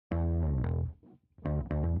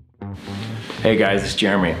Hey guys, it's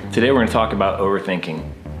Jeremy. Today we're going to talk about overthinking.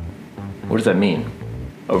 What does that mean?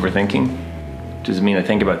 Overthinking? Does it mean I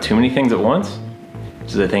think about too many things at once?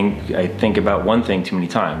 Does it I think about one thing too many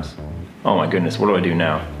times? Oh my goodness, what do I do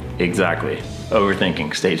now? Exactly.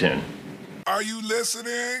 Overthinking. Stay tuned. Are you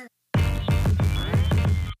listening?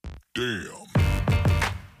 Damn.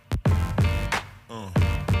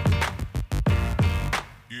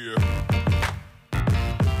 Yeah.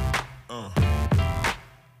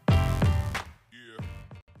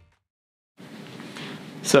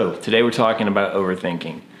 So today we're talking about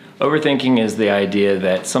overthinking. Overthinking is the idea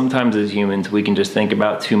that sometimes as humans we can just think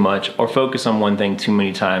about too much or focus on one thing too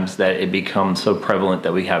many times that it becomes so prevalent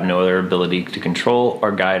that we have no other ability to control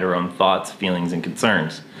or guide our own thoughts, feelings, and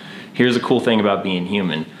concerns. Here's a cool thing about being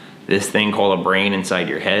human. This thing called a brain inside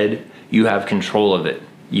your head, you have control of it.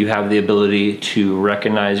 You have the ability to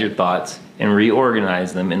recognize your thoughts and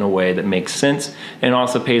reorganize them in a way that makes sense and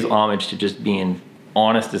also pays homage to just being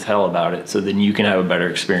honest as hell about it, so then you can have a better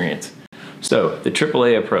experience. So the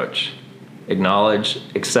AAA approach: acknowledge,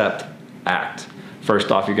 accept, act. First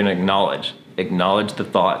off, you're going to acknowledge the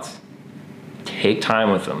thoughts. Take time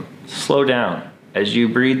with them. Slow down. As you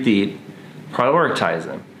breathe deep, prioritize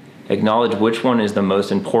them. Acknowledge which one is the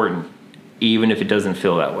most important, even if it doesn't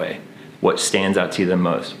feel that way. What stands out to you the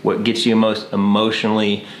most? What gets you most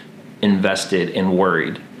emotionally invested and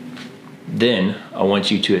worried? Then I want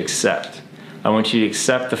you to accept. I want you to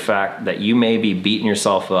accept the fact that you may be beating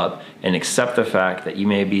yourself up and accept the fact that you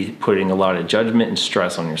may be putting a lot of judgment and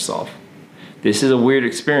stress on yourself. This is a weird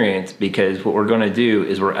experience because what we're going to do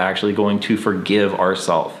is we're actually going to forgive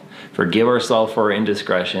ourselves. Forgive ourselves for our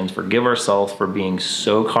indiscretions. Forgive ourselves for being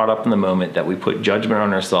so caught up in the moment that we put judgment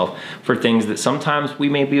on ourselves for things that sometimes we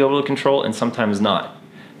may be able to control and sometimes not.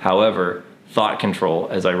 However, thought control,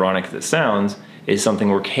 as ironic as it sounds, is something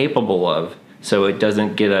we're capable of. So it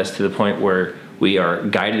doesn't get us to the point where we are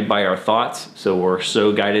guided by our thoughts. So we're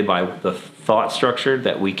so guided by the thought structure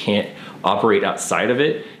that we can't operate outside of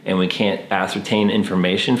it, and we can't ascertain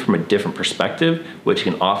information from a different perspective, which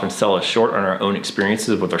can often sell us short on our own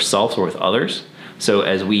experiences with ourselves or with others. So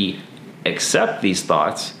as we accept these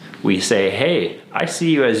thoughts, we say, hey, I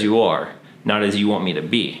see you as you are, not as you want me to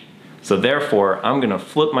be. So therefore, I'm going to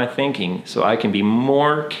flip my thinking so I can be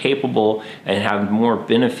more capable and have more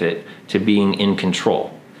benefit to being in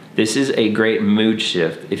control. This is a great mood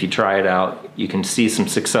shift. If you try it out, you can see some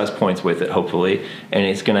success points with it, hopefully, and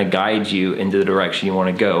it's going to guide you into the direction you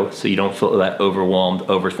want to go so you don't feel that overwhelmed,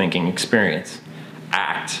 overthinking experience.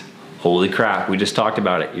 Act. Holy crap, we just talked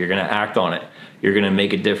about it. You're going to act on it. You're going to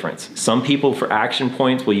make a difference. Some people for action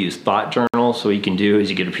points will use thought journals. So what you can do is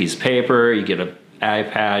you get a piece of paper, you get an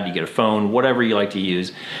iPad, you get a phone, whatever you like to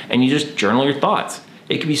use, and you just journal your thoughts.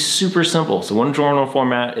 It can be super simple. So one journal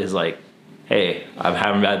format is like, hey, I'm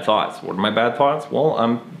having bad thoughts. What are my bad thoughts? Well,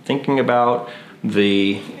 I'm thinking about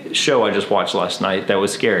the show I just watched last night that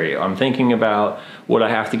was scary. I'm thinking about what I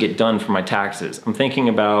have to get done for my taxes. I'm thinking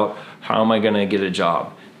about how am I going to get a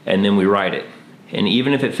job? And then we write it. And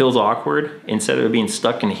even if it feels awkward, instead of being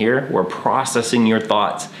stuck in here, we're processing your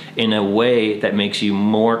thoughts in a way that makes you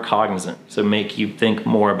more cognizant. So make you think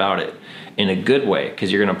more about it in a good way,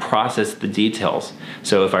 because you're going to process the details.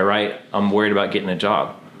 So if I write, I'm worried about getting a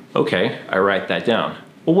job. Okay, I write that down.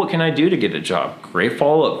 Well, what can I do to get a job? Great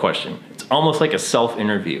follow-up question. It's almost like a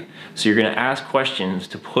self-interview. So you're going to ask questions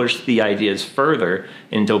to push the ideas further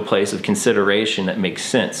into a place of consideration that makes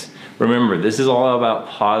sense. Remember, this is all about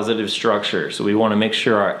positive structure. So we want to make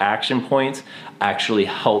sure our action points actually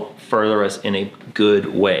help further us in a good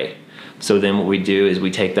way. So then what we do is we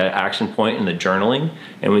take that action point in the journaling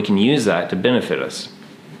and we can use that to benefit us.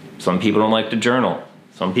 Some people don't like to journal.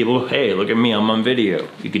 Some people, hey, look at me, I'm on video.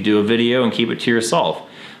 You could do a video and keep it to yourself.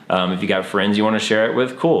 If you got friends you want to share it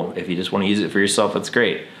with, cool. If you just want to use it for yourself, that's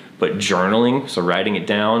great. But journaling, so writing it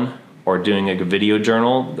down, or doing a video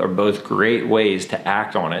journal are both great ways to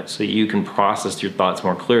act on it so you can process your thoughts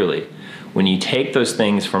more clearly. When you take those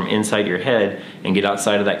things from inside your head and get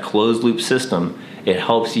outside of that closed loop system, it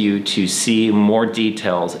helps you to see more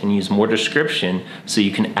details and use more description so you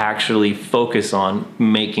can actually focus on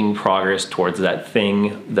making progress towards that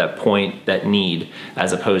thing, that point, that need,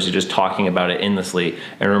 as opposed to just talking about it endlessly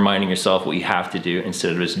and reminding yourself what you have to do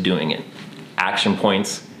instead of just doing it. Action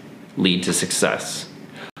points lead to success.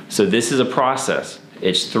 So this is a process.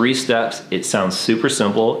 It's 3 steps. It sounds super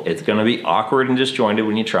simple. It's going to be awkward and disjointed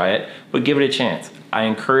when you try it, but give it a chance. I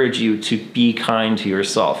encourage you to be kind to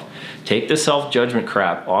yourself. Take the self-judgment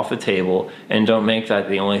crap off the table and don't make that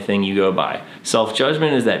the only thing you go by.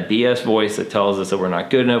 Self-judgment is that BS voice that tells us that we're not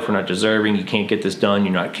good enough, we're not deserving, you can't get this done,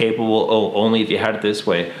 you're not capable, oh, only if you had it this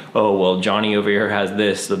way, oh, well, Johnny over here has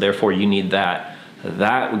this, so therefore you need that.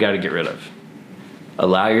 That we got to get rid of.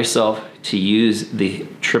 Allow yourself to use the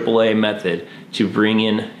AAA method to bring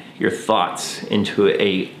in your thoughts into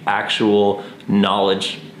a actual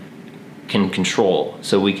knowledge can control,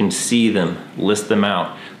 so we can see them, list them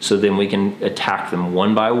out, so then we can attack them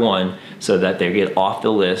one by one so that they get off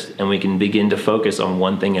the list and we can begin to focus on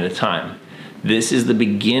one thing at a time. This is the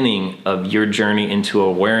beginning of your journey into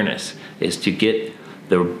awareness, is to get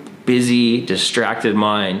the busy, distracted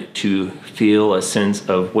mind to feel a sense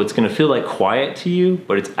of what's going to feel like quiet to you,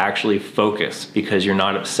 but it's actually focus, because you're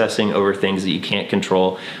not obsessing over things that you can't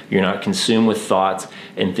control. You're not consumed with thoughts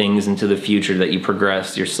and things into the future that you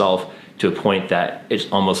progress yourself to a point that it's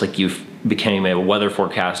almost like you've became a weather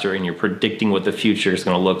forecaster and you're predicting what the future is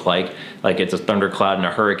going to look like it's a thundercloud and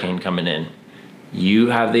a hurricane coming in.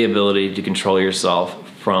 You have the ability to control yourself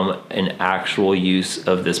from an actual use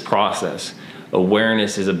of this process.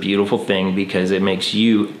 Awareness is a beautiful thing because it makes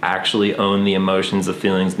you actually own the emotions, the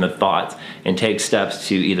feelings, and the thoughts, and take steps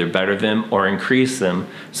to either better them or increase them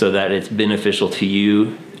so that it's beneficial to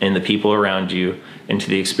you and the people around you and to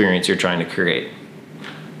the experience you're trying to create.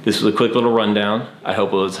 This was a quick little rundown. I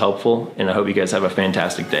hope it was helpful, and I hope you guys have a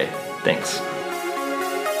fantastic day. Thanks.